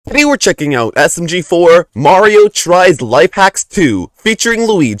Today we're checking out SMG4 Mario Tries Life Hacks 2 featuring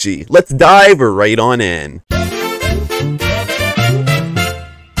Luigi. Let's dive right on in.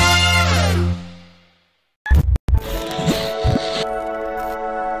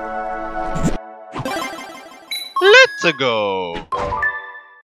 Let's go.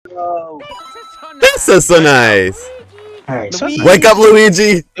 This is so nice. Alright, so Wake up,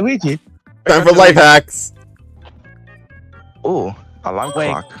 Luigi. Luigi. Time for life hacks. Oh, alarm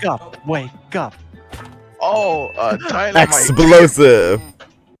clock. Wake up. Oh, Thailand. Explosive.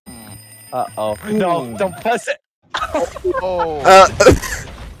 Uh-oh. No, don't press it. Oh.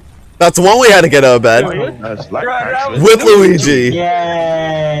 That's one way how to get out of bed. That's life hacks. With Luigi.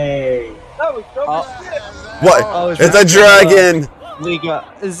 Yay! What? Oh, It's a dragon.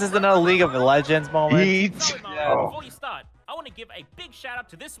 This is another League of Legends moment. Eat. Before you start, I want to give a big shout out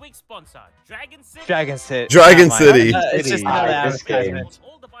to this week's sponsor, Dragon City. Dragon City. Dragon City. It's just another Alright, this game. advertisement.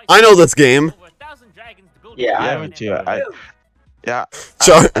 I know this game. Yeah. Yeah, me too. Yeah.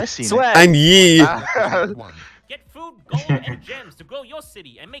 Char I seen Sweat. and Yee. Get food, gold, and gems to grow your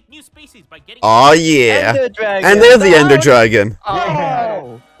city and make new species by getting. Oh yeah. Ender Dragon. And there's the Ender Dragon.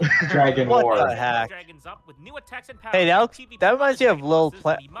 Oh. Dragon What War. the heck? Dragons up with new attacks and powers. Hey, that TV reminds me of monsters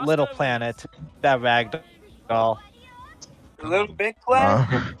Little to be Planet. That ragdoll. Little Big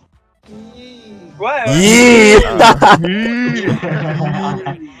Planet? What? Yee.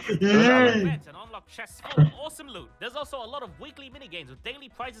 events and unlock chests full of awesome loot. There's also a lot of weekly minigames with daily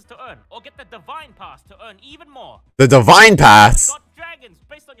prizes to earn, or get the Divine Pass to earn even more. The Divine Pass. Got dragons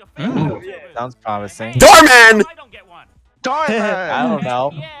based on your favorite. Sounds promising. Doorman. I don't get one. I don't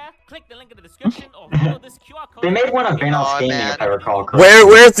know. Yeah, click the link in the description or follow this QR code. They made one of Vanos Gaming, if I recall correctly.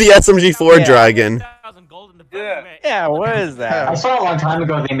 Where's the SMG4 Yeah. dragon? 1,000 gold in the Yeah. very Yeah, where is I that? saw a long time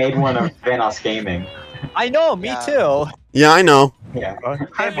ago they made one of Vanos Gaming. I know, me too. Yeah, I know. Yeah.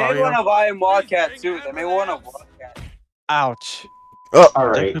 They made one of I Am Wildcat too. They made one of Wildcat. Ouch.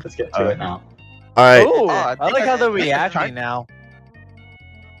 Alright, let's get to it now. All right. Ooh, I I like how they're think I- reacting now.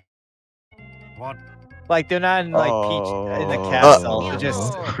 Like they're not in like Peach in the castle. They're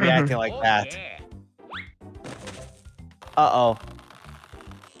just reacting like that. Uh oh.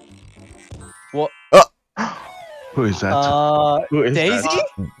 Who is that? Who is Daisy? that?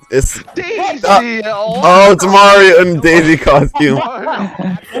 It's Daisy. oh, it's Mario in Daisy costume.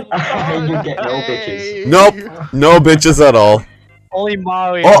 You get no bitches. Nope, no bitches at all. Only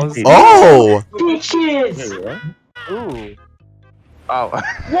Mario. Oh, Bitches! Ooh. Oh.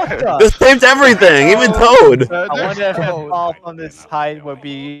 What the? this saves everything, even Toad. I wonder if a fall from this height would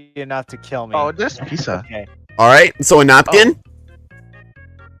be enough to kill me. Oh, there's pizza. Okay. All right, so a napkin.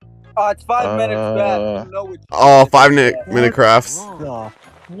 It's 5 minutes back. I don't know which Oh, 5-minute crafts.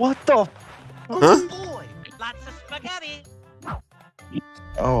 What the? Huh? Lots of spaghetti.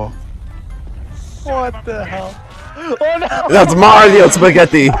 Oh. What the hell? Oh no! That's Mario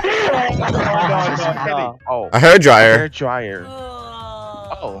spaghetti. No. Oh. A hairdryer. Hair dryer.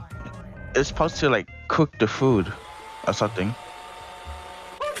 Oh. It's supposed to like cook the food or something.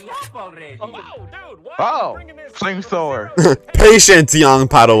 Wow, dude, why Oh. Flamethrower. Patience, young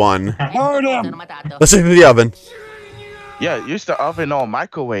Padawan. Hurt him! Let's check the oven. Yeah, use the oven or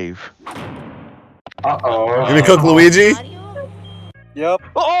microwave. Uh-oh. You gonna cook Luigi? Yep.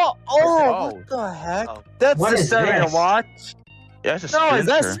 Oh! Oh. What the heck? That's What is disturbing this? to watch. Yeah, it's a No, is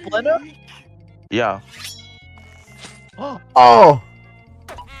that splinter. Splinter? Yeah. Oh.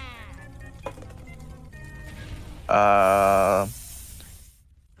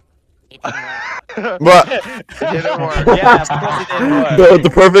 But It didn't work. Yeah, of course it didn't work. the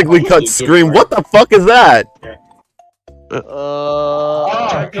perfectly cut scream. What the fuck is that?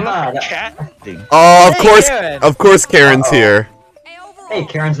 Oh, God. Cat thing. Oh, Hey, of course, Karen's here. Hey,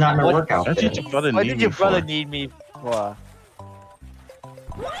 Karen's not in her What- workout. That's what your brother What need did me your brother for. need me for?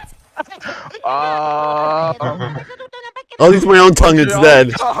 I'll use my own tongue instead.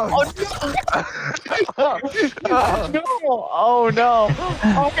 No! Oh no!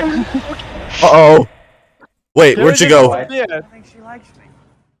 Uh-oh. Wait, where'd you go?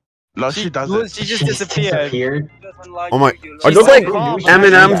 No, she doesn't. She just disappeared. Doesn't like Oh my- you, Are like- those like Oh,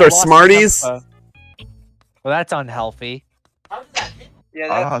 M&Ms or Smarties? Well, that's unhealthy. Yeah,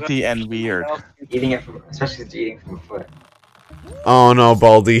 that's Unhealthy and weird. Eating it from, especially if it's eating from a foot. Oh no,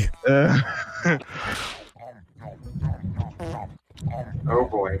 Baldy. Oh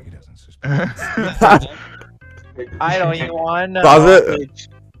boy. I don't even want to. Pause it.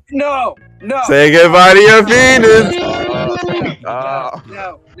 No! No! Say goodbye to your penis. No!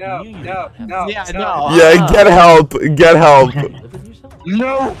 Yeah, no. Yeah, get help. Get help.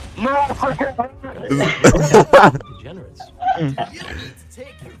 No! No! Degenerates. You need to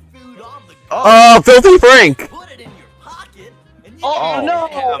take your Oh, Filthy Frank! Oh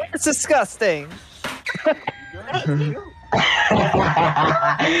no! It's disgusting.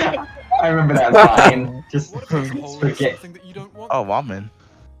 I remember that line. Just forget. Oh, ramen.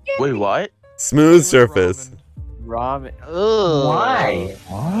 Wait, what? Smooth surface. Ramen. Ugh. Why?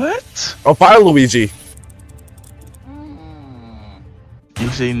 What? Oh, Fire Luigi.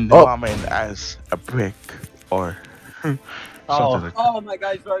 Using the ramen as a brick or something like that. Oh my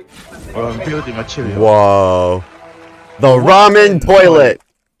God, sorry. Or building material. Whoa. The ramen toilet.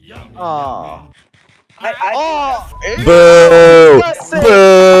 Oh. Boo!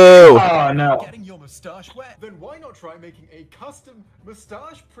 Boo! Oh no. Getting your mustache wet? Then why not try making a custom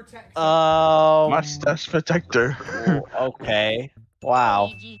mustache protector? Mustache protector. Okay.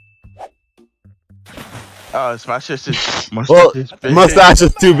 Wow. Oh, Smash is mustache. Well, is big. mustache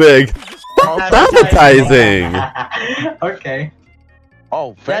is too big. Appetizing. Okay.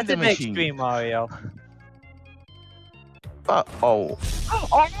 Oh, That's vending an machine. extreme, Mario. Oh.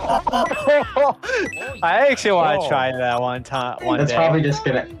 I actually want to try that one That's day. probably just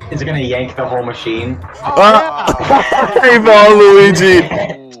gonna. Is it gonna yank the whole machine? Hey, ball, Luigi.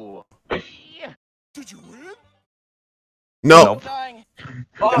 Did you win? No,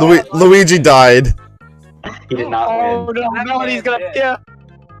 Nope. Luigi died. He did not Oh win. no, Melanie's gonna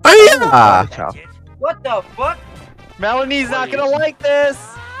Oh, yeah. What the fuck? Melanie's not gonna like this.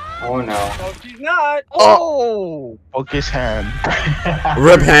 Oh no. No, she's not. Oh. Poke his hand.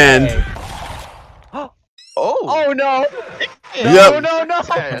 Rip hand. Oh. Oh no. Yep. No.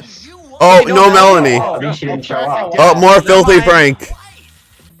 Yes. Oh, no Melanie. At least she didn't show up. Oh, more Filthy Frank.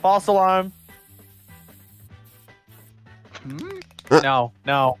 False alarm. No.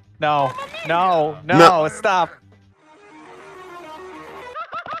 Stop.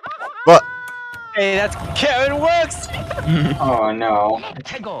 What? Hey, that's Karen works. Oh no.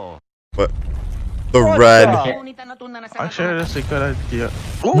 What? The red. Actually, that's a good idea.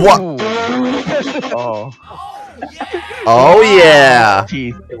 What? Oh. Oh, yeah.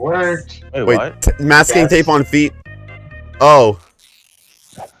 Teeth. It worked. Wait, Wait, what? masking Yes. tape on feet? Oh.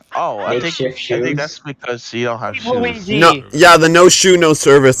 Oh, I Makeshift think shoes. that's because you don't have shoes. Luigi. No, yeah, the no shoe, no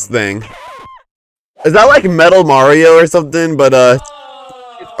service thing. Is that like Metal Mario or something? But,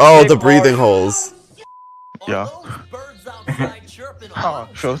 oh, the breathing holes. Yeah. Oh,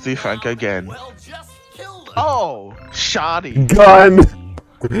 Filthy Frank again. Oh, shoddy. Gun.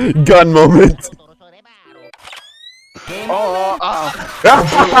 Gun moment. Oh,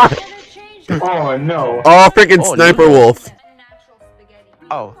 Oh no. Oh, freaking Oh, Sniper no. Wolf.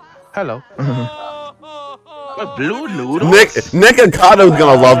 oh, hello. What, blue noodles? Nick Ocato's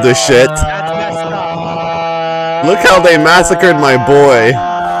gonna love this shit. Look how they massacred my boy.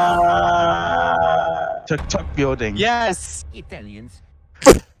 Tuk-tuk building. Yes. Italians.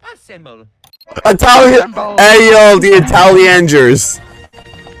 Assemble. Italian. Hey yo, the Italiangers.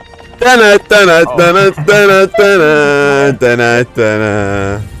 Dana, dana, dana, dana, dana, dana,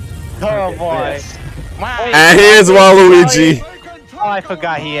 dana. Oh boy. And here's Waluigi. Oh, I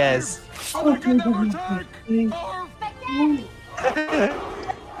forgot he is.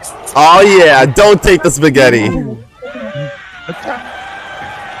 Oh yeah, don't take the spaghetti.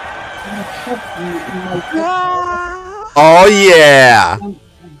 Oh yeah.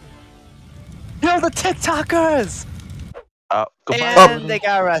 Yo, the TikTokers. Goodbye. And they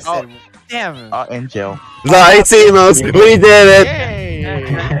got arrested. Damn. In jail. Latinos, we did it.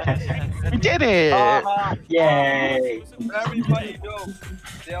 Yay! We did it! Yay. Everybody knows.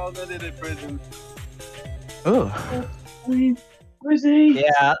 They all ended in prison. Oh.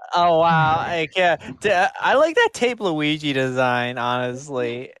 Yeah. Oh wow. I can't. I like that tape Luigi design,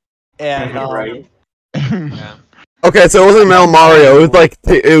 honestly. And Right. Okay, so it wasn't Metal Mario. It was like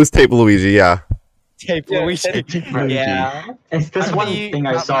it was Tape Luigi. Yeah. tape Luigi. Yeah. It's this I one mean, thing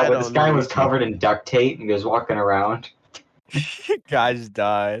I not saw where Metal this guy was Luigi. covered in duct tape and he was walking around. Guys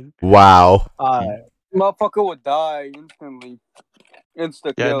died. Wow. Motherfucker would die instantly.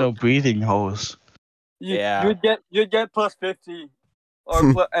 Insta Yeah, kill. no breathing holes. Yeah. You'd get plus 50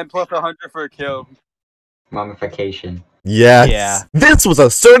 or and plus 100 for a kill. Mummification. Yes. Yeah. This was a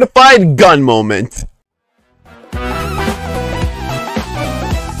certified gun moment.